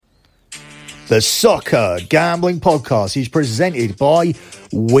The Soccer Gambling Podcast is presented by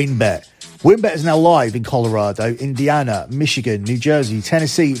WynnBET. WynnBET is now live in Colorado, Indiana, Michigan, New Jersey,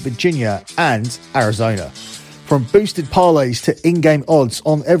 Tennessee, Virginia, and Arizona. From boosted parlays to in-game odds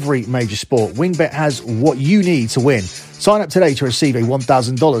on every major sport, WynnBET has what you need to win. Sign up today to receive a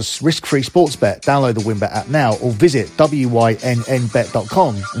 $1,000 risk-free sports bet. Download the WynnBET app now or visit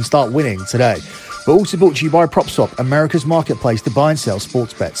wynnbet.com and start winning today. We're also brought to you by PropSwap, America's marketplace to buy and sell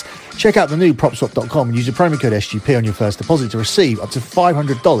sports bets. Check out the new PropSwap.com and use the promo code SGP on your first deposit to receive up to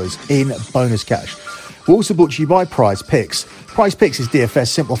 $500 in bonus cash. We're also brought to you by Prize Picks. Prize Picks is DFS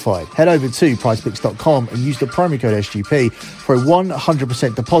simplified. Head over to prizepicks.com and use the promo code SGP for a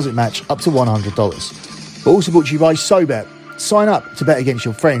 100% deposit match up to $100. We're also brought to you by SoBet. Sign up to bet against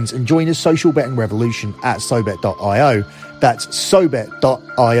your friends and join the social betting revolution at SoBet.io. That's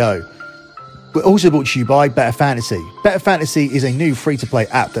SoBet.io. We're also brought to you by Better Fantasy. Better Fantasy is a new free-to-play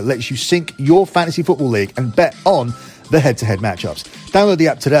app that lets you sync your fantasy football league and bet on the head-to-head matchups. Download the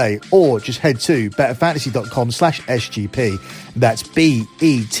app today or just head to betterfantasy.com/SGP. That's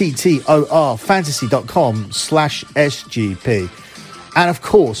BETTOR fantasy.com/SGP. And of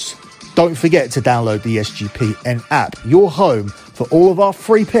course, don't forget to download the SGPN app, your home for all of our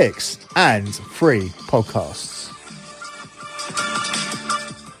free picks and free podcasts.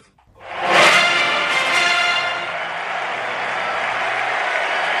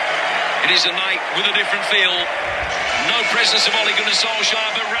 It is a night with a different feel. No presence of Ole Gunnar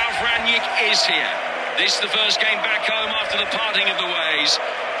Solskjaer, but Ralf Rangnick is here. This is the first game back home after the parting of the ways.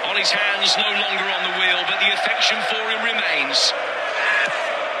 Ole's hands no longer on the wheel, but the affection for him remains.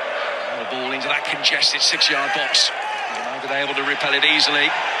 And the ball into that congested 6-yard box. Neither they able to repel it easily.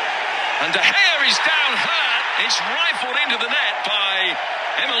 And De Gea is down hurt. It's rifled into the net by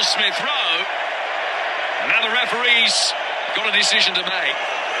Emil Smith-Rowe. And now the referee's got a decision to make.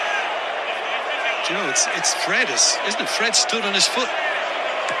 Do you know, it's Fred, isn't it? Fred stood on his foot.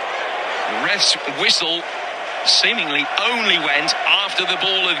 The ref's whistle seemingly only went after the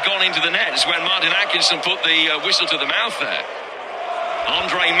ball had gone into the net. It's when Martin Atkinson put the whistle to the mouth there.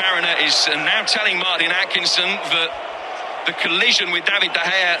 Andre Mariner is now telling Martin Atkinson that the collision with David De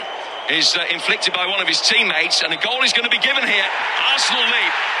Gea is inflicted by one of his teammates, and a goal is going to be given here. Arsenal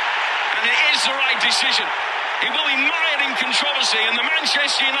lead, and it is the right decision. It will be mired in controversy, and the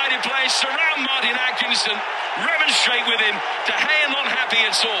Manchester United players surround Martin Atkinson, remonstrate with him. De Gea not happy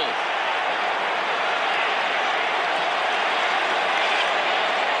at all.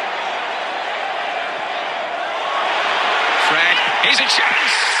 Fred, here's a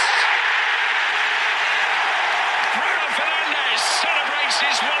chance. Bruno Fernandes celebrates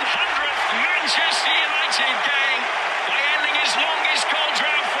his 100th Manchester United game by ending his longest goal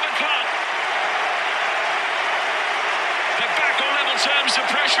drought for the club. Terms, the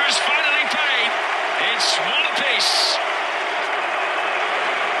pressure is finally paid. It's one apiece.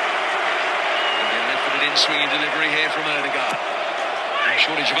 Again, left-footed in swinging delivery here from Ødegaard. No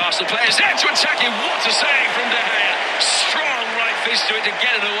shortage of Arsenal players there to attack him. What a save from De Gea. Strong right fist to it to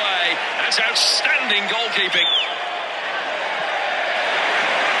get it away. That's outstanding goalkeeping.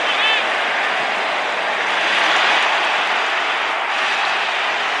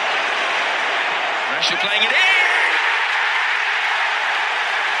 Rashford playing it in.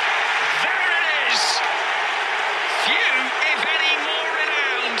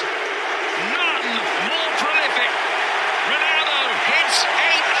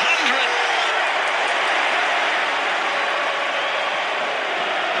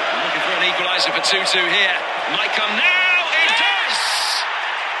 For 2-2 here. Might come now. It does!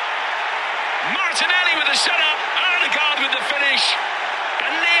 Martinelli with the setup. Ødegaard with the finish. A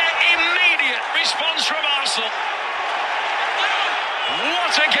near immediate response from Arsenal.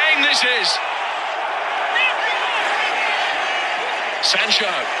 What a game this is. Sancho.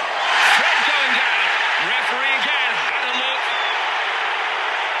 Fred going down. Referee again. Had a look.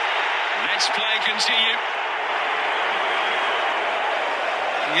 Let's play continue.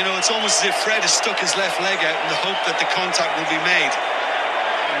 You know, it's almost as if Fred has stuck his left leg out in the hope that the contact will be made.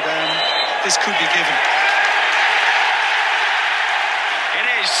 And this could be given. It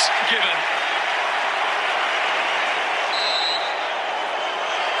is given.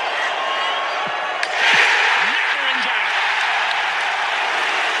 Never in doubt.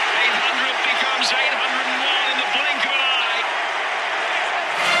 800 becomes 801 in the blink of an eye.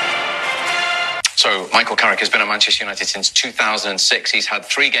 So, Michael Carrick has been at Manchester United since 2006. He's had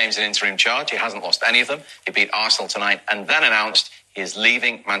 3 games in interim charge. He hasn't lost any of them. He beat Arsenal tonight and then announced he is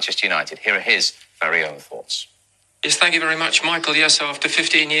leaving Manchester United. Here are his very own thoughts. Yes, thank you very much, Michael. Yes, so after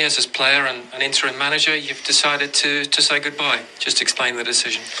 15 years as player and an interim manager, you've decided to say goodbye. Just explain the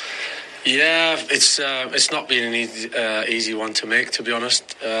decision. Yeah, it's not been an easy one to make, to be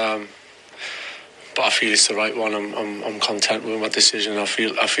honest. But I feel it's the right one. I'm content with my decision. I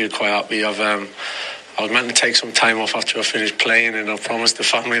feel quite happy. I was meant to take some time off after I finished playing, and I promised the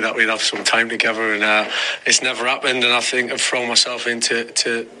family that we'd have some time together, and it's never happened. And I think I've thrown myself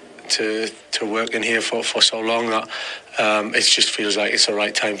into working here for so long that it just feels like it's the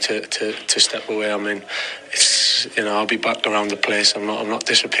right time to step away. I mean, it's, I'll be back around the place. I'm not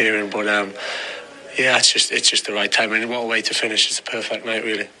disappearing, but yeah, it's just the right time. And what a way to finish! It's a perfect night,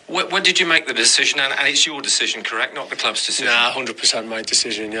 really. When did you make the decision? And it's your decision, correct? Not the club's decision. Nah, 100% my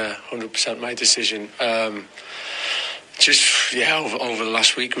decision. Yeah, 100% my decision. Over the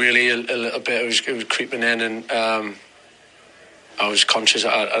last week, really, a little bit. It was creeping in, and I was conscious,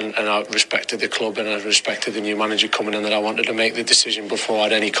 and I respected the club, and I respected the new manager coming in, that I wanted to make the decision before I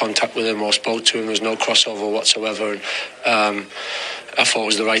had any contact with him or spoke to him. There was no crossover whatsoever, and I thought it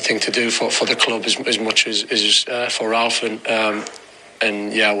was the right thing to do for the club as much as for Ralph, and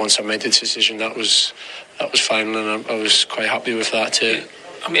yeah, once I made the decision, that was final, and I was quite happy with that too.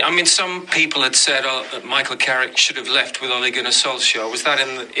 I mean, some people had said that Michael Carrick should have left with Ole Gunnar Solskjaer. Was that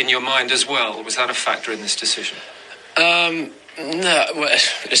in your mind as well? Was that a factor in this decision? No, well,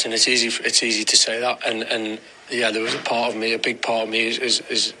 listen, it's easy to say that, and yeah, there was a big part of me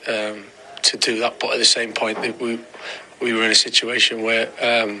is to do that, but at the same point, we were in a situation where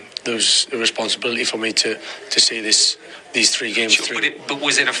there was a responsibility for me to see these 3 games through. But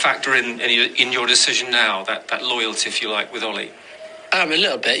was it a factor in your decision now, that loyalty, if you like, with Ole? A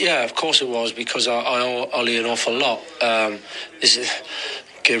little bit, yeah, of course it was, because I owe Ole an awful lot.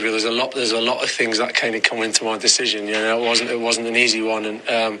 Gabriel, there's a lot of things that kind of come into my decision. It wasn't an easy one, and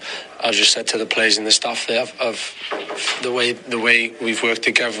I just said to the players and the staff there, of the way we've worked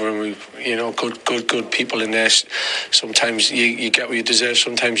together, and we've good people in there. Sometimes you get what you deserve,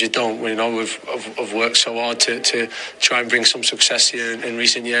 sometimes you don't. We've worked so hard to try and bring some success here in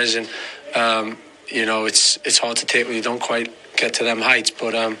recent years, and it's hard to take when you don't quite get to them heights,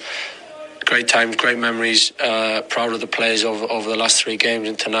 but. Great times, great memories. Proud of the players over the last 3 games,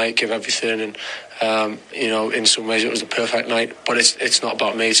 and tonight give everything. And in some ways it was the perfect night. But it's not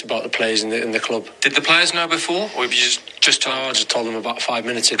about me; it's about the players in the club. Did the players know before, or have you just told? No, I just told them about 5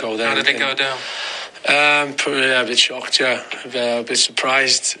 minutes ago. How did it go down? Probably a bit shocked, yeah, a bit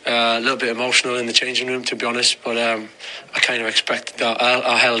surprised, a little bit emotional in the changing room, to be honest. But I kind of expected that.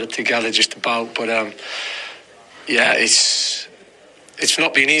 I held it together just about. But yeah, It's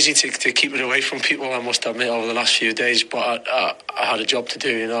not been easy to keep it away from people, I must admit, over the last few days. But I had a job to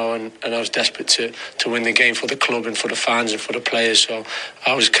do, and I was desperate to win the game for the club and for the fans and for the players. So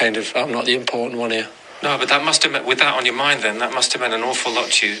I'm not the important one here. No, but that must have meant, with that on your mind then, that must have meant an awful lot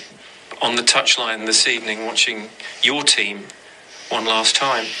to you on the touchline this evening, watching your team one last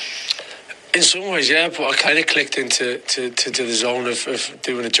time. In some ways, yeah, but I kind of clicked into the zone of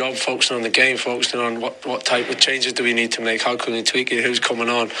doing a job, focusing on the game, focusing on what type of changes do we need to make, how can we tweak it, who's coming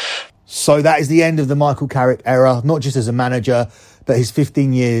on. So that is the end of the Michael Carrick era, not just as a manager, but his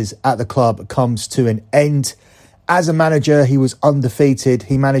 15 years at the club comes to an end. As a manager, he was undefeated.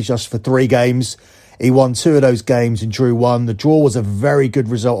 He managed us for 3 games. He won 2 of those games and drew 1. The draw was a very good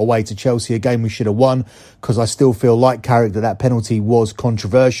result away to Chelsea, a game we should have won, because I still feel like Carrick that penalty was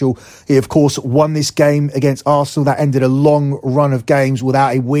controversial. He, of course, won this game against Arsenal. That ended a long run of games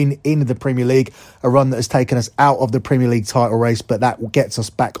without a win in the Premier League, a run that has taken us out of the Premier League title race, but that gets us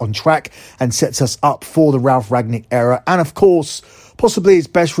back on track and sets us up for the Ralph Rangnick era. And, of course, possibly his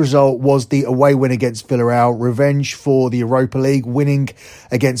best result was the away win against Villarreal, revenge for the Europa League, winning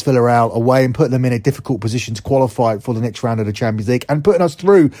against Villarreal away and putting them in a difficult position to qualify for the next round of the Champions League and putting us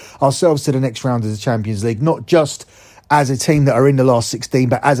through ourselves to the next round of the Champions League, not just as a team that are in the last 16,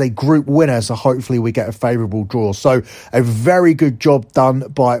 but as a group winner. So hopefully we get a favourable draw. So a very good job done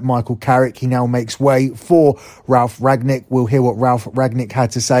by Michael Carrick. He now makes way for Ralph Rangnick. We'll hear what Ralph Rangnick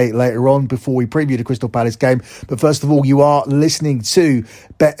had to say later on before we preview the Crystal Palace game. But first of all, you are listening to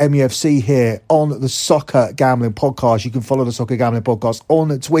BetMUFC here on the Soccer Gambling Podcast. You can follow the Soccer Gambling Podcast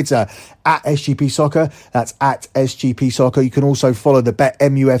on Twitter at SGP Soccer. That's at SGP Soccer. You can also follow the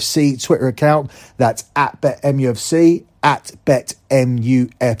BetMUFC Twitter account. That's at BetMUFC. At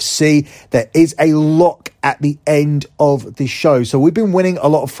BetMUFC. There is a lock at the end of the show. So we've been winning a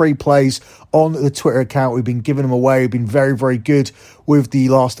lot of free plays on the Twitter account. We've been giving them away. We've been very, very good with the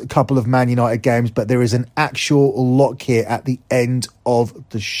last couple of Man United games, but there is an actual lock here at the end of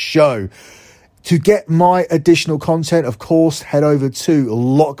the show. To get my additional content, of course, head over to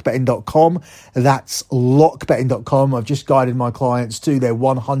lockbetting.com. That's lockbetting.com. I've just guided my clients to their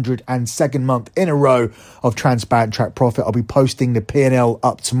 102nd month in a row of transparent track profit. I'll be posting the P&L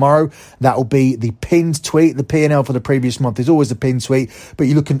up tomorrow. That will be the pinned tweet. The P&L for the previous month is always the pinned tweet, but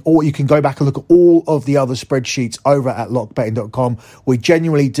you can go back and look at all of the other spreadsheets over at lockbetting.com. We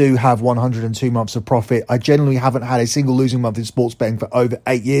genuinely do have 102 months of profit. I genuinely haven't had a single losing month in sports betting for over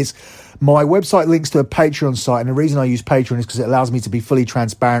 8 years. My website links to a Patreon site, and the reason I use Patreon is because it allows me to be fully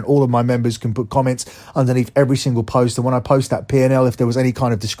transparent. All of my members can put comments underneath every single post, and when I post that P&L, if there was any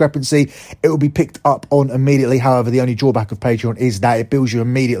kind of discrepancy, it will be picked up on immediately. However, the only drawback of Patreon is that it bills you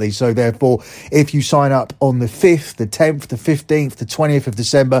immediately. So therefore, if you sign up on the 5th, the 10th, the 15th, the 20th of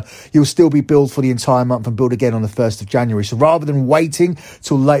December, you'll still be billed for the entire month and billed again on the 1st of January. So rather than waiting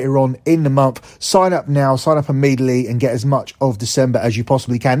till later on in the month, sign up now, sign up immediately, and get as much of December as you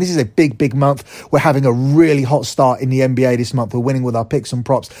possibly can. This is a big month. We're having a really hot start in the NBA this month. We're winning with our picks and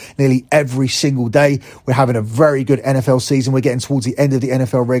props nearly every single day. We're having a very good NFL season. We're getting towards the end of the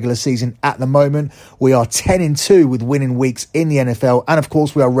NFL regular season at the moment. We are 10-2 with winning weeks in the NFL. And of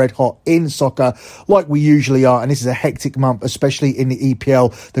course, we are red hot in soccer like we usually are. And this is a hectic month, especially in the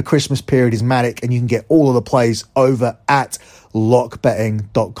EPL. The Christmas period is manic, and you can get all of the plays over at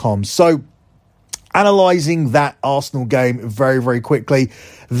lockbetting.com. So, analysing that Arsenal game very, very quickly,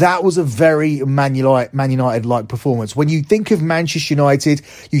 that was a very Man United-like performance. When you think of Manchester United,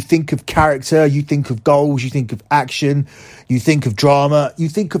 you think of character, you think of goals, you think of action, you think of drama, you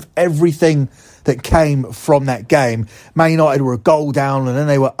think of everything that came from that game. Man United were a goal down, and then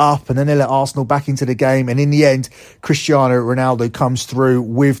they were up, and then they let Arsenal back into the game, and in the end, Cristiano Ronaldo comes through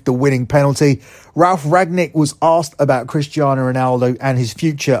with the winning penalty. Ralf Rangnick was asked about Cristiano Ronaldo and his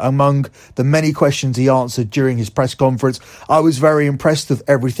future among the many questions he answered during his press conference. I was very impressed with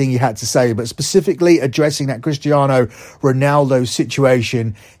everything he had to say, but specifically addressing that Cristiano Ronaldo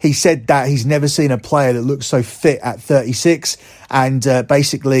situation, he said that he's never seen a player that looks so fit at 36, and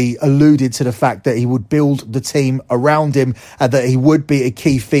basically alluded to the fact that he would build the team around him and that he would be a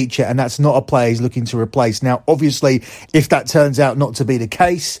key feature, and that's not a player he's looking to replace. Now, obviously, if that turns out not to be the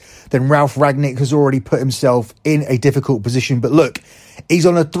case, then Ralf Rangnick has already put himself in a difficult position. But look, he's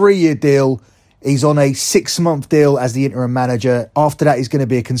on a 3-year deal. He's on a 6-month deal as the interim manager. After that, he's going to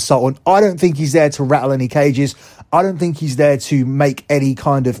be a consultant. I don't think he's there to rattle any cages. I don't think he's there to make any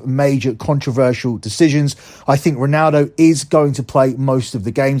kind of major controversial decisions. I think Ronaldo is going to play most of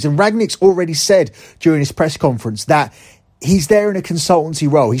the games. And Rangnick's already said during his press conference that he's there in a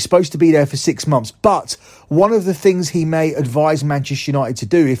consultancy role. He's supposed to be there for 6 months. But one of the things he may advise Manchester United to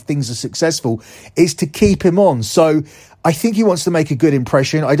do if things are successful is to keep him on. So I think he wants to make a good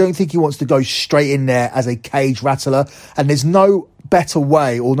impression. I don't think he wants to go straight in there as a cage rattler. And there's no better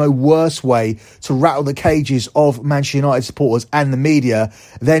way or no worse way to rattle the cages of Manchester United supporters and the media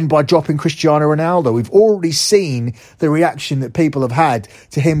than by dropping Cristiano Ronaldo. We've already seen the reaction that people have had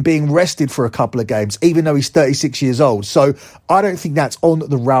to him being rested for a couple of games, even though he's 36 years old. So I don't think that's on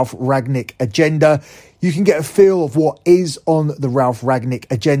the Ralf Rangnick agenda. You can get a feel of what is on the Ralf Rangnick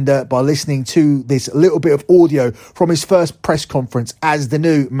agenda by listening to this little bit of audio from his first press conference as the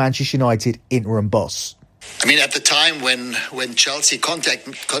new Manchester United interim boss. I mean, at the time when Chelsea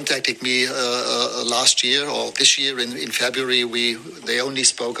contacted me last year or this year in February, they only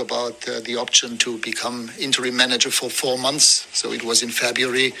spoke about the option to become interim manager for 4 months. So it was in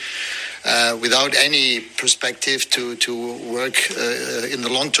February, without any perspective to work in the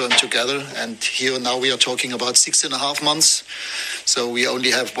long term together. And here now we are talking about 6.5 months. So we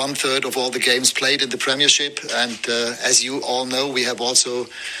only have 1/3 of all the games played in the Premiership. And as you all know, we have also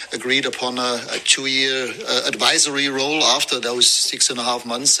agreed upon a 2-year advisory role after those 6.5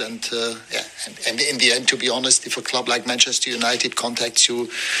 months. And in the end, to be honest, if a club like Manchester United contacts you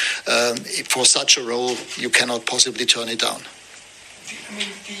for such a role, you cannot possibly turn it down. I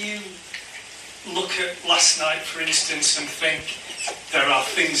mean, do you look at last night, for instance, and think there are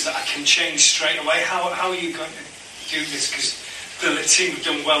things that I can change straight away? How are you going to do this? Because the team have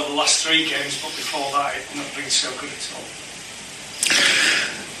done well the last 3 games, but before that, it's not been so good at all.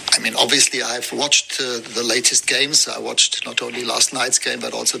 I mean, obviously, I've watched the latest games. I watched not only last night's game,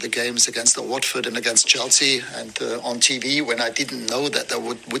 but also the games against Watford and against Chelsea. And on TV, when I didn't know that there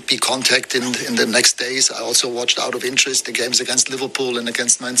would be contact in the next days, I also watched out of interest the games against Liverpool and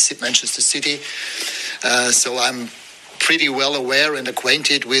against Manchester City. So I'm pretty well aware and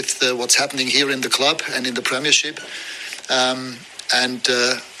acquainted with what's happening here in the club and in the Premiership. And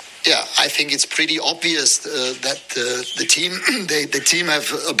Yeah, I think it's pretty obvious that the team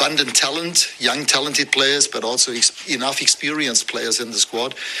have abundant talent, young talented players, but also enough experienced players in the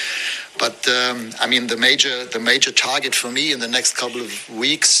squad. But the major target for me in the next couple of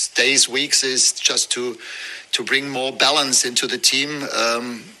weeks is just to bring more balance into the team.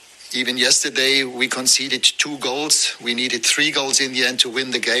 Even yesterday, we conceded 2 goals. We needed 3 goals in the end to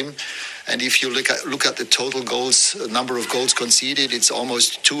win the game. And if you look at the total goals, number of goals conceded, it's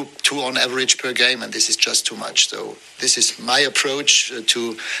almost two on average per game, and this is just too much. So this is my approach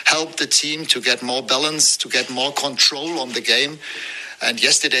to help the team to get more balance, to get more control on the game. And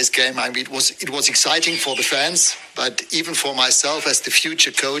yesterday's game, it was exciting for the fans, but even for myself as the future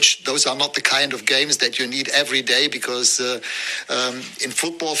coach, those are not the kind of games that you need every day, because in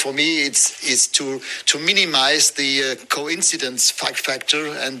football, for me, it's to minimize the coincidence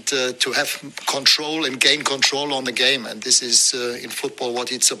factor and to have control and gain control on the game. And this is in football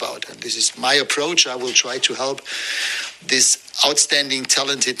what it's about. And this is my approach. I will try to help these outstanding,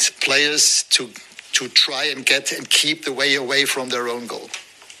 talented players to try and get and keep the way away from their own goal.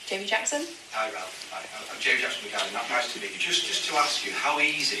 Jamie Jackson? Hi, Ralph. Hi. I'm Jamie Jackson McGann. Nice to meet you. Just to ask you, how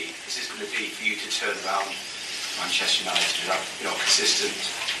easy is this going to be for you to turn around Manchester United to have consistent,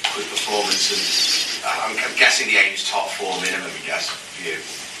 good performance? And I'm guessing the aim is top 4 minimum, I guess, for you.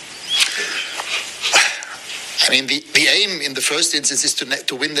 I mean, the aim in the first instance is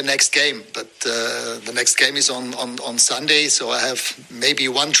to win the next game, but the next game is on Sunday, so I have maybe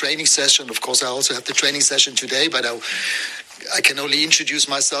 1 training session. Of course, I also have the training session today, but I can only introduce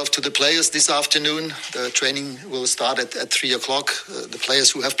myself to the players this afternoon. The training will start at 3 o'clock. The players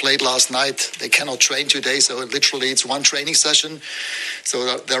who have played last night, they cannot train today, so literally it's 1 training session.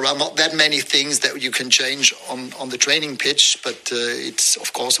 So there are not that many things that you can change on the training pitch, but it's,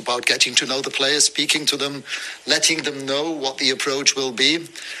 of course, about getting to know the players, speaking to them, letting them know what the approach will be.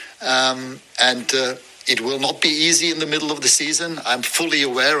 It will not be easy in the middle of the season. I'm fully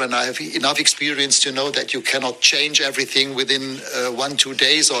aware, and I have enough experience to know that you cannot change everything within 1-2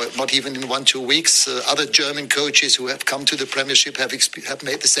 days, or not even in 1-2 weeks. Other German coaches who have come to the Premiership have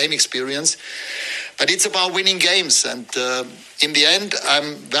made the same experience. But it's about winning games, and in the end,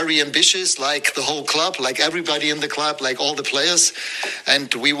 I'm very ambitious, like the whole club, like everybody in the club, like all the players.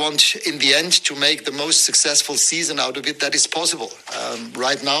 And we want, in the end, to make the most successful season out of it that is possible.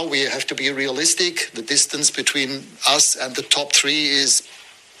 Right now, we have to be realistic. The distance between us and the top 3 is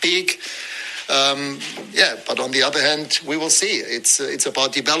big. But on the other hand, we will see. It's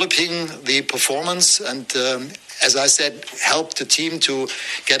about developing the performance and, as I said, help the team to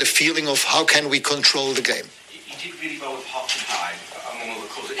get a feeling of how can we control the game. You did really well with Hoffenheim, among other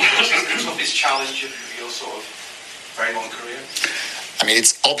clubs. Is this the toughest challenge of your sort of very long career? I mean,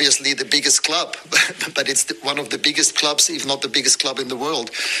 it's obviously the biggest club, but it's one of the biggest clubs, if not the biggest club in the world.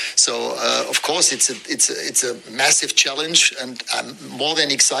 So, of course, it's a massive challenge, and I'm more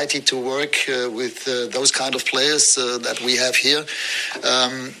than excited to work with those kind of players that we have here.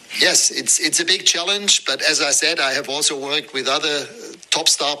 Yes, it's a big challenge, but as I said, I have also worked with other top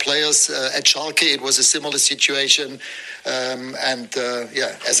star players at Schalke. It was a similar situation,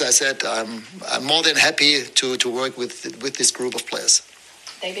 as I said, I'm more than happy to work with this group of players.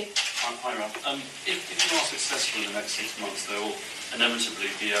 David? Hi, Ralph. If you are successful in the next 6 months, there will inevitably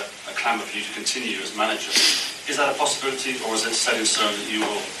be a clamour for you to continue as manager. Is that a possibility, or is it set in stone that you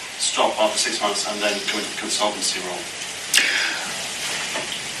will stop after 6 months and then go into the consultancy role?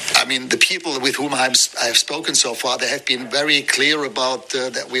 I mean, the people with whom I have spoken so far, they have been very clear about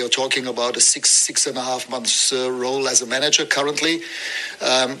that we are talking about a 6.5 months role as a manager currently.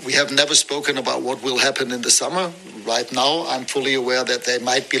 We have never spoken about what will happen in the summer. Right now, I'm fully aware that they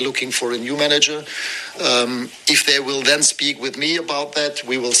might be looking for a new manager. If they will then speak with me about that,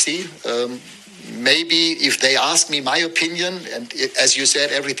 we will see. Maybe if they ask me my opinion, and as you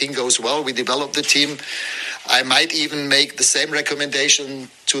said, everything goes well, we develop the team, I might even make the same recommendation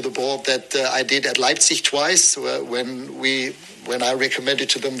to the board that I did at Leipzig twice, when I recommended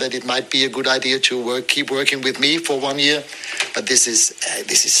to them that it might be a good idea to keep working with me for 1 year. But this is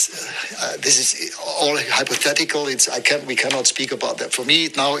all hypothetical. We cannot speak about that. For me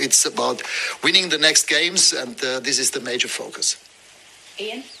now, it's about winning the next games, and this is the major focus.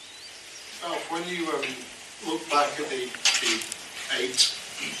 Ian? When you look back at the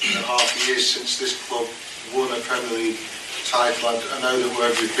 8.5 years since this club won a Premier League title, I know that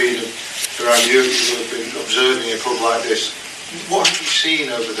wherever you've been around Europe, you will have been observing a club like this. What have you seen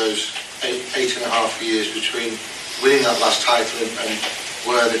over those 8.5 years between winning that last title and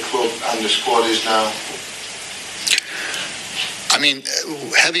where the club and the squad is now? I mean,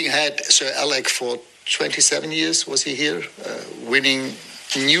 having had Sir Alec for 27 years, was he here, winning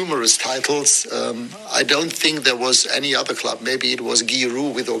numerous titles. I don't think there was any other club. Maybe it was Guy Roux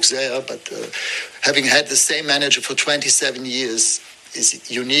with Auxerre, but having had the same manager for 27 years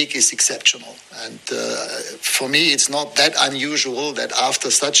is unique, is exceptional. And for me, it's not that unusual that after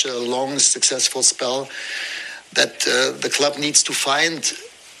such a long, successful spell, that the club needs to find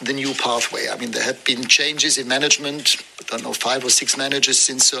the new pathway. I mean, there have been changes in management, I don't know, 5 or 6 managers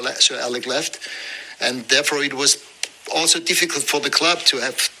since Sir Alec left. And therefore, it was also difficult for the club to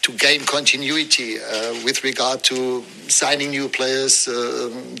have to gain continuity with regard to signing new players,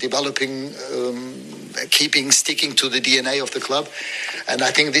 developing, sticking to the DNA of the club. And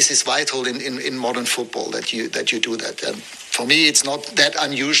I think this is vital in modern football that you do that. And for me, it's not that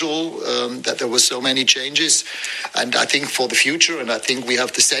unusual that there were so many changes. And I think for the future, and I think we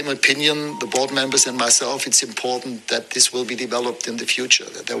have the same opinion, the board members and myself, it's important that this will be developed in the future,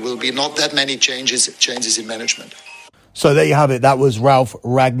 that there will be not that many changes in management. So there you have it. That was Ralf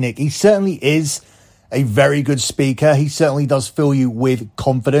Rangnick. He certainly is a very good speaker. He certainly does fill you with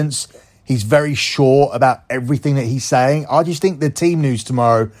confidence. He's very sure about everything that he's saying. I just think the team news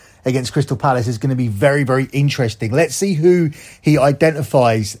tomorrow against Crystal Palace is going to be very, very interesting. Let's see who he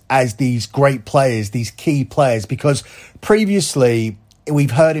identifies as these great players, these key players, because previously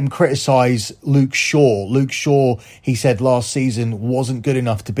we've heard him criticise Luke Shaw. Luke Shaw, he said last season, wasn't good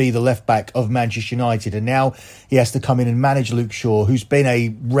enough to be the left-back of Manchester United. And now he has to come in and manage Luke Shaw, who's been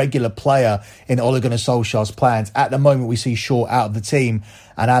a regular player in Ole Gunnar Solskjaer's plans. At the moment, we see Shaw out of the team,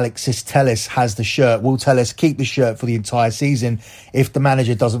 and Alexis Telles has the shirt. Will Telles keep the shirt for the entire season? If the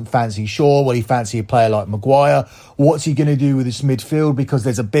manager doesn't fancy Shaw, will he fancy a player like Maguire? What's he going to do with his midfield? Because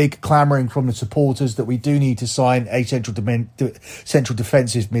there's a big clamouring from the supporters that we do need to sign a central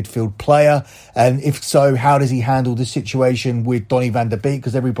defensive midfield player. And if so, how does he handle the situation with Donny van der Beek?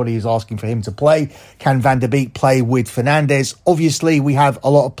 Because everybody is asking for him to play. Can Van der Beek play with Fernandes? Obviously, we have a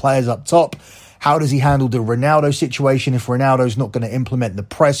lot of players up top. How does he handle the Ronaldo situation if Ronaldo's not going to implement the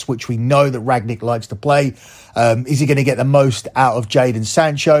press, which we know that Rangnick likes to play? Is he going to get the most out of Jadon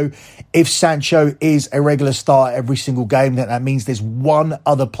Sancho? If Sancho is a regular starter every single game, then that means there's one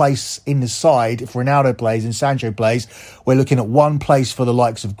other place in the side. If Ronaldo plays and Sancho plays, we're looking at one place for the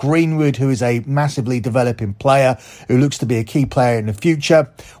likes of Greenwood, who is a massively developing player, who looks to be a key player in the future.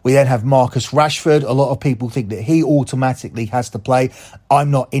 We then have Marcus Rashford. A lot of people think that he automatically has to play. I'm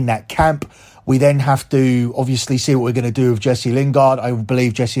not in that camp. We then have to obviously see what we're going to do with Jesse Lingard. I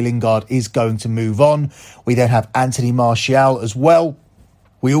believe Jesse Lingard is going to move on. We then have Anthony Martial as well.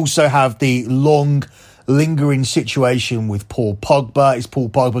 We also have the long lingering situation with Paul Pogba. Is Paul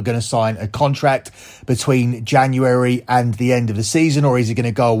Pogba going to sign a contract between January and the end of the season, or is he going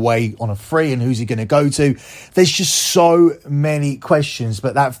to go away on a free, and who's he going to go to? There's just so many questions,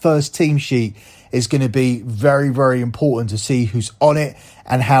 but that first team sheet is going to be very, very important to see who's on it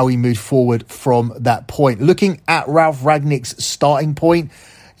and how he moved forward from that point. Looking at Ralf Rangnick's starting point,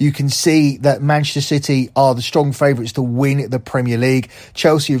 you can see that Manchester City are the strong favourites to win the Premier League.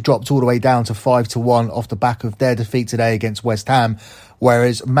 Chelsea have dropped all the way down to 5-1 off the back of their defeat today against West Ham,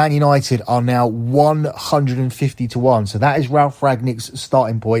 whereas Man United are now 150-1. So that is Ralf Rangnick's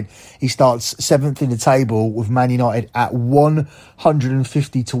starting point. He starts 7th in the table with Man United at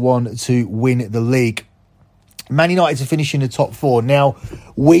 150-1 to win the league. Man United to finish in the top 4. Now,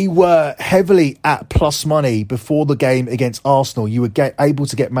 we were heavily at plus money before the game against Arsenal. You were able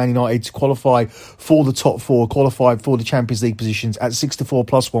to get Man United to qualify for the top 4, qualify for the Champions League positions at 6-4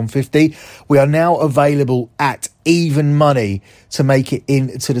 plus 150. We are now available at even money to make it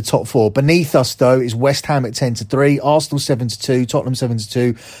into the top 4. Beneath us, though, is West Ham at 10-3, Arsenal 7-2, Tottenham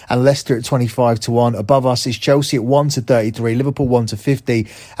 7-2, and Leicester at 25-1. Above us is Chelsea at 1-33, Liverpool 1-50,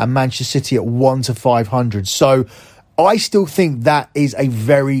 and Manchester City at 1-500. So I still think that is a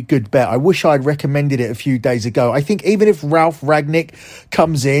very good bet. I wish I'd recommended it a few days ago. I think even if Ralf Rangnick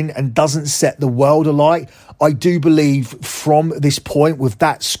comes in and doesn't set the world alight, I do believe from this point, with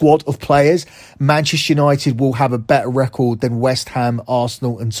that squad of players, Manchester United will have a better record than West Ham,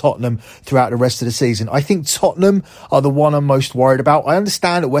 Arsenal and Tottenham throughout the rest of the season. I think Tottenham are the one I'm most worried about. I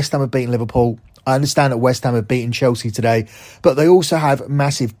understand that West Ham have beaten Liverpool. I understand that West Ham have beaten Chelsea today, but they also have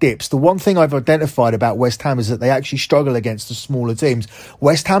massive dips. The one thing I've identified about West Ham is that they actually struggle against the smaller teams.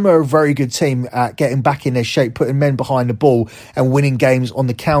 West Ham are a very good team at getting back in their shape, putting men behind the ball and winning games on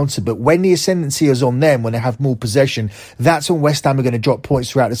the counter. But when the ascendancy is on them, when they have more possession, that's when West Ham are going to drop points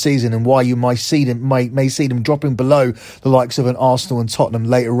throughout the season, and why you may see them dropping below the likes of an Arsenal and Tottenham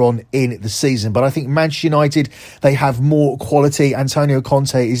later on in the season. But I think Manchester United, they have more quality. Antonio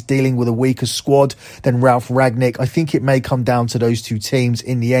Conte is dealing with a weaker squad squad than Ralf Rangnick. I think it may come down to those two teams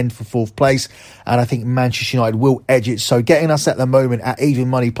in the end for fourth place, and I think Manchester United will edge it. So getting us at the moment at even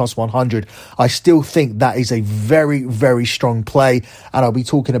money plus 100, I still think that is a very, very strong play, and I'll be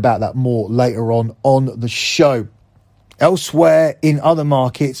talking about that more later on the show. Elsewhere in other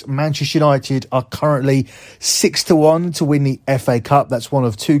markets, Manchester United are currently 6-1 to win the FA Cup. That's one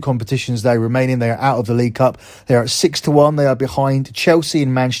of two competitions they remain in. They are out of the League Cup. They are at 6-1. They are behind Chelsea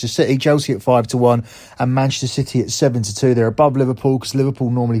and Manchester City. Chelsea at 5-1 and Manchester City at 7-2. They're above Liverpool because Liverpool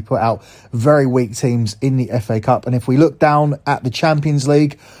normally put out very weak teams in the FA Cup. And if we look down at the Champions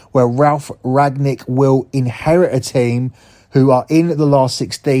League, where Ralf Rangnick will inherit a team who are in the last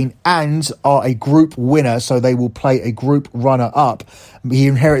 16 and are a group winner, so they will play a group runner-up. He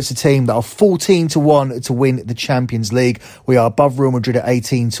inherits a team that are 14-1 to win the Champions League. We are above Real Madrid at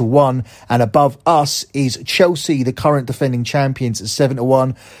 18-1, and above us is Chelsea, the current defending champions, at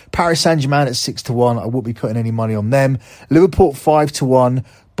 7-1. Paris Saint-Germain at 6-1. I won't be putting any money on them. Liverpool 5-1.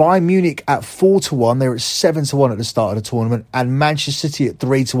 Bayern Munich at 4-1. They're at 7-1 at the start of the tournament, and Manchester City at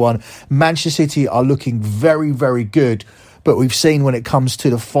 3-1. Manchester City are looking very, very good, but we've seen when it comes to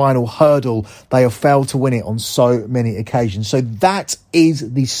the final hurdle, they have failed to win it on so many occasions. So that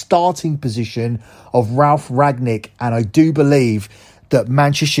is the starting position of Ralf Rangnick, and I do believe that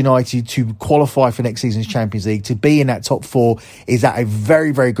Manchester United to qualify for next season's Champions League, to be in that top four, is at a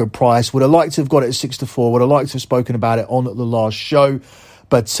very, very good price. Would have liked to have got it at 6-4. Would have liked to have spoken about it on the last show.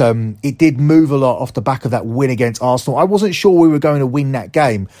 But it did move a lot off the back of that win against Arsenal. I wasn't sure we were going to win that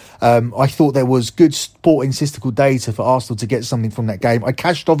game. I thought there was good sporting statistical data for Arsenal to get something from that game. I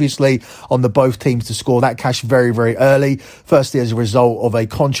cashed, obviously, on the both teams to score. That cashed very, very early. Firstly, as a result of a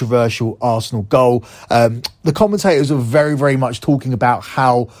controversial Arsenal goal. The commentators were very, very much talking about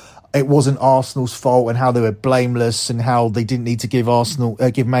how it wasn't Arsenal's fault and how they were blameless and how they didn't need to give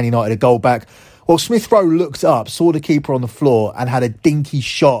Man United a goal back. Well, Smith Rowe looked up, saw the keeper on the floor and had a dinky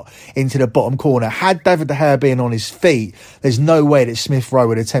shot into the bottom corner. Had David De Gea been on his feet, there's no way that Smith Rowe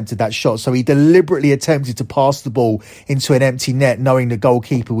would have attempted that shot. So he deliberately attempted to pass the ball into an empty net, knowing the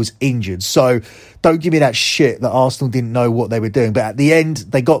goalkeeper was injured. So don't give me that shit that Arsenal didn't know what they were doing. But at the end,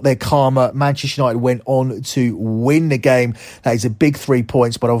 they got their karma. Manchester United went on to win the game. That is a big 3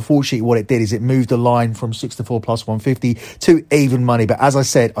 points. But unfortunately, what it did is it moved the line from 6-4 plus 150 to even money. But as I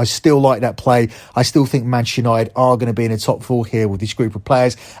said, I still like that play. I still think Manchester United are going to be in the top four here with this group of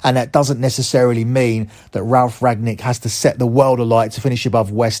players. And that doesn't necessarily mean that Ralf Rangnick has to set the world alight to finish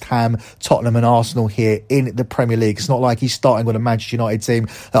above West Ham, Tottenham and Arsenal here in the Premier League. It's not like he's starting with a Manchester United team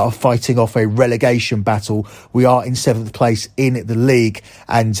that are fighting off a relegation battle. We are in 7th place in the league,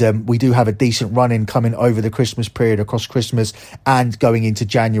 and we do have a decent run-in coming over the Christmas period, across Christmas and going into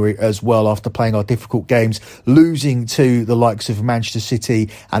January as well, after playing our difficult games, losing to the likes of Manchester City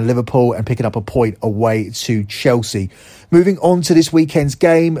and Liverpool and picking up a point away to Chelsea. Moving on to this weekend's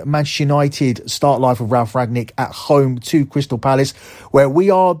game, Manchester United start life with Ralf Rangnick at home to Crystal Palace, where we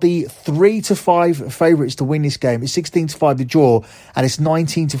are the 3-5 favourites to win this game. It's 16-5 the draw, and it's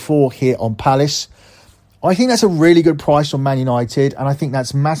 19-4 here on Palace. I think that's a really good price on Man United, and I think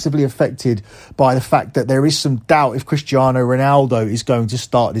that's massively affected by the fact that there is some doubt if Cristiano Ronaldo is going to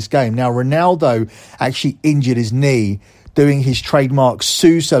start this game. Now, Ronaldo actually injured his knee doing his trademark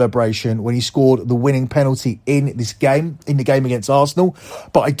Sue celebration when he scored the winning penalty in this game, in the game against Arsenal.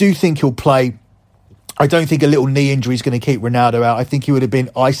 But I do think he'll play. I don't think a little knee injury is going to keep Ronaldo out. I think he would have been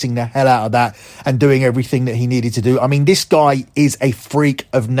icing the hell out of that and doing everything that he needed to do. I mean, this guy is a freak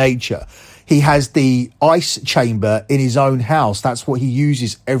of nature. He has the ice chamber in his own house. That's what he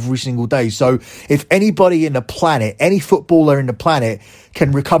uses every single day. So if anybody in the planet, any footballer in the planet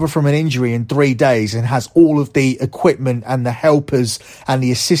can recover from an injury in 3 days and has all of the equipment and the helpers and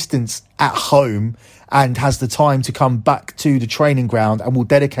the assistants at home and has the time to come back to the training ground and will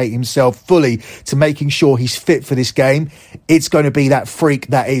dedicate himself fully to making sure he's fit for this game, it's going to be that freak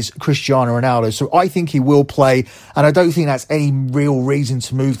that is Cristiano Ronaldo. So I think he will play, and I don't think that's any real reason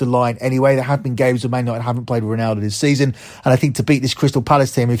to move the line anyway. There have been games where Man United haven't played with Ronaldo this season, and I think to beat this Crystal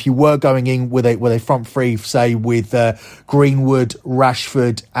Palace team, if you were going in with a front three, say with Greenwood,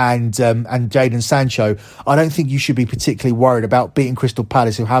 Rashford and Jadon Sancho, I don't think you should be particularly worried about beating Crystal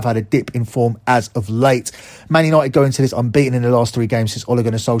Palace, who have had a dip in form as of late. late. Man United go into this unbeaten in the last 3 games since Ole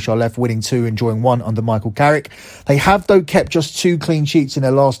Gunnar Solskjaer left, winning 2 and drawing 1 under Michael Carrick. They have, though, kept just 2 clean sheets in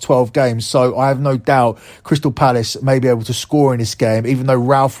their last 12 games, so I have no doubt Crystal Palace may be able to score in this game, even though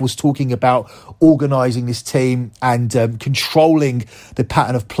Ralph was talking about organising this team and controlling the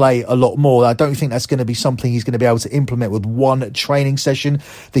pattern of play a lot more. I don't think that's going to be something he's going to be able to implement with one training session.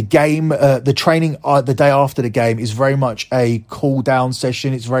 The training the day after the game is very much a cool down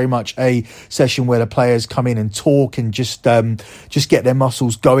session. It's very much a session where the players come in and talk and just get their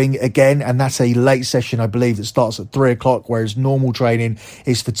muscles going again. And that's a late session, I believe, that starts at 3 o'clock, whereas normal training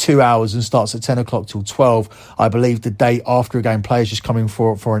is for 2 hours and starts at 10 o'clock till 12. I believe the day after a game, players just come in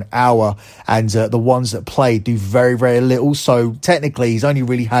for an hour, and the ones that play do very, very little. So technically, he's only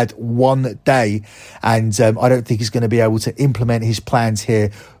really had 1 day, and I don't think he's going to be able to implement his plans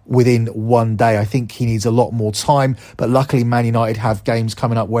here within 1 day. I think he needs a lot more time, but luckily Man United have games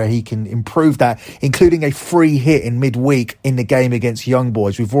coming up where he can improve that, including a free hit in midweek in the game against Young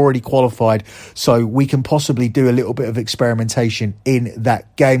Boys. We've already qualified, so we can possibly do a little bit of experimentation in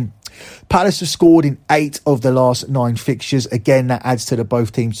that game. Palace have scored in 8 of the last 9 fixtures. Again, that adds to the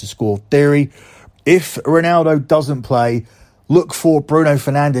both teams to score theory. If Ronaldo doesn't play, look for Bruno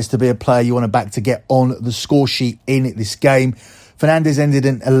Fernandes to be a player you want to back to get on the score sheet in this game. Fernandes ended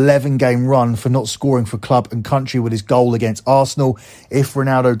an 11-game run for not scoring for club and country with his goal against Arsenal. If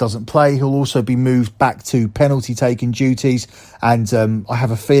Ronaldo doesn't play, he'll also be moved back to penalty-taking duties, and I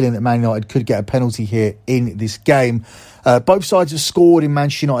have a feeling that Man United could get a penalty here in this game. Both sides have scored in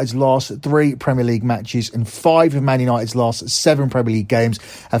Manchester United's last 3 Premier League matches, and 5 of Man United's last 7 Premier League games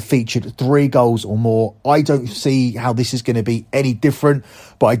have featured 3 goals or more. I don't see how this is going to be any different,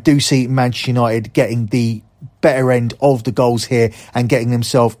 but I do see Manchester United getting the better end of the goals here and getting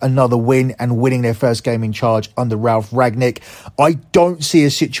themselves another win and winning their first game in charge under Ralf Rangnick. I don't see a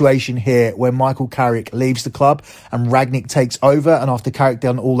situation here where Michael Carrick leaves the club and Rangnick takes over, and after Carrick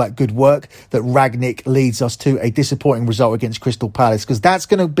done all that good work, that Rangnick leads us to a disappointing result against Crystal Palace, because that's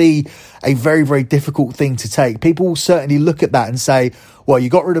going to be a very, very difficult thing to take. People will certainly look at that and say, well,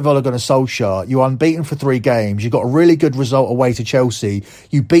 you got rid of Ole Gunnar Solskjaer, you're unbeaten for 3 games, you got a really good result away to Chelsea,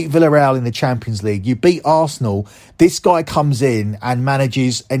 you beat Villarreal in the Champions League, you beat Arsenal. This guy comes in and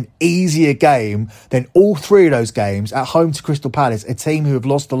manages an easier game than all 3 of those games at home to Crystal Palace, a team who have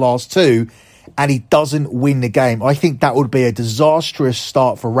lost the last 2, and he doesn't win the game. I think that would be a disastrous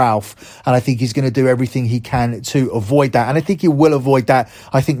start for Ralph, and I think he's going to do everything he can to avoid that, and I think he will avoid that.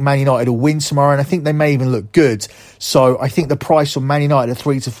 I think Man United will win tomorrow, and I think they may even look good. So I think the price on Man United at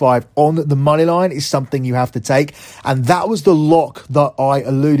 3-5 on the money line is something you have to take, and that was the lock that I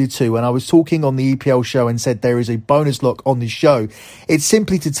alluded to when I was talking on the EPL show and said there is a bonus lock on this show. It's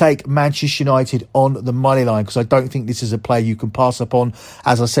simply to take Manchester United on the money line, because I don't think this is a play you can pass up on.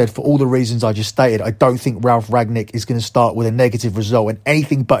 As I said, for all the reasons I just stated, I don't think Ralf Rangnick is going to start with a negative result, and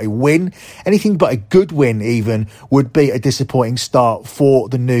anything but a win, anything but a good win even, would be a disappointing start for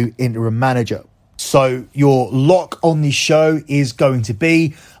the new interim manager. So your lock on this show is going to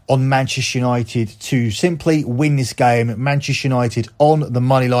be on Manchester United to simply win this game. Manchester United on the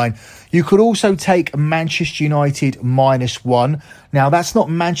money line. You could also take Manchester United -1. Now, that's not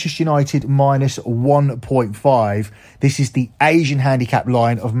Manchester United -1.5. This is the Asian handicap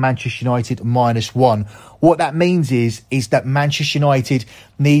line of Manchester United -1. What that means is that Manchester United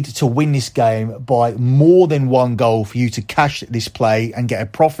need to win this game by more than 1 goal for you to cash this play and get a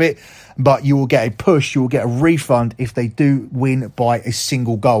profit. But you will get a push, you will get a refund if they do win by a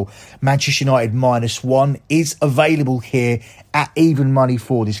single goal. Manchester United -1 is available here at even money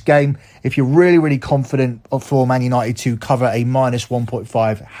for this game. If you're really, really confident for Man United to cover a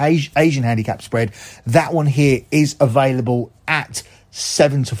 -1.5 Asian handicap spread, that one here is available at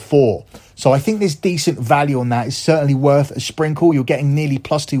 7-4. So I think there's decent value on that. It's certainly worth a sprinkle. You're getting nearly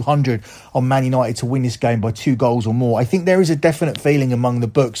 +200 on Man United to win this game by 2 goals or more. I think there is a definite feeling among the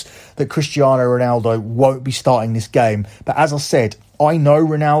books that Cristiano Ronaldo won't be starting this game. But as I said, I know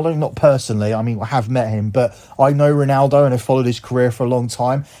Ronaldo, not personally. I mean, I have met him, but I know Ronaldo and have followed his career for a long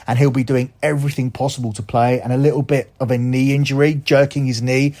time, and he'll be doing everything possible to play. And a little bit of a knee injury, jerking his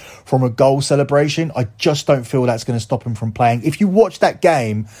knee from a goal celebration, I just don't feel that's going to stop him from playing. If you watch that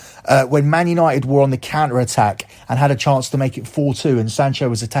game, when Man United were on the counter-attack and had a chance to make it 4-2, and Sancho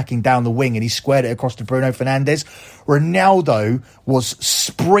was attacking down the wing and he squared it across to Bruno Fernandes, Ronaldo was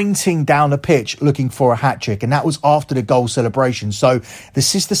sprinting down the pitch looking for a hat-trick, and that was after the goal celebration. So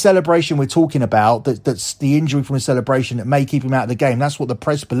this is the celebration we're talking about, that's the injury from a celebration that may keep him out of the game. That's what the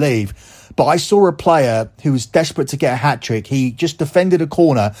press believe. But I saw a player who was desperate to get a hat-trick. He just defended a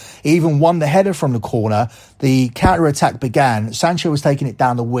corner. He even won the header from the corner. The counter-attack began. Sancho was taking it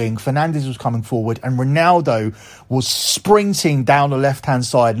down the wing. Fernandes Martinez was coming forward and Ronaldo was sprinting down the left-hand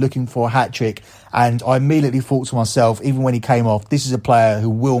side looking for a hat-trick. And I immediately thought to myself, even when he came off, this is a player who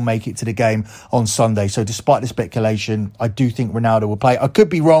will make it to the game on Sunday. So despite the speculation, I do think Ronaldo will play. I could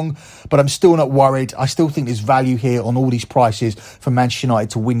be wrong, but I'm still not worried. I still think there's value here on all these prices for Manchester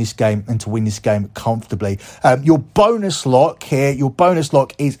United to win this game and to win this game comfortably. Your bonus lock here, your bonus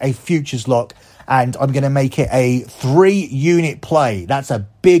lock is a futures lock. And I'm going to make it a 3-unit play. That's a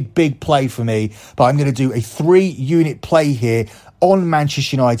big play for me. But I'm going to do a 3-unit play here on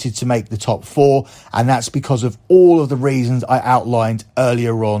Manchester United to make the top 4. And that's because of all of the reasons I outlined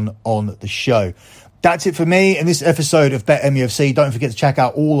earlier on the show. That's it for me in this episode of BetMUFC. Don't forget to check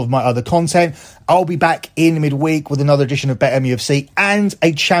out all of my other content. I'll be back in midweek with another edition of BetMUFC and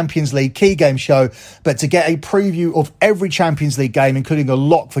a Champions League key game show. But to get a preview of every Champions League game, including a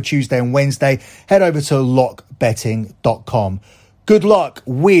lock for Tuesday and Wednesday, head over to lockbetting.com. Good luck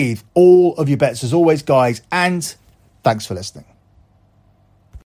with all of your bets as always, guys, and thanks for listening.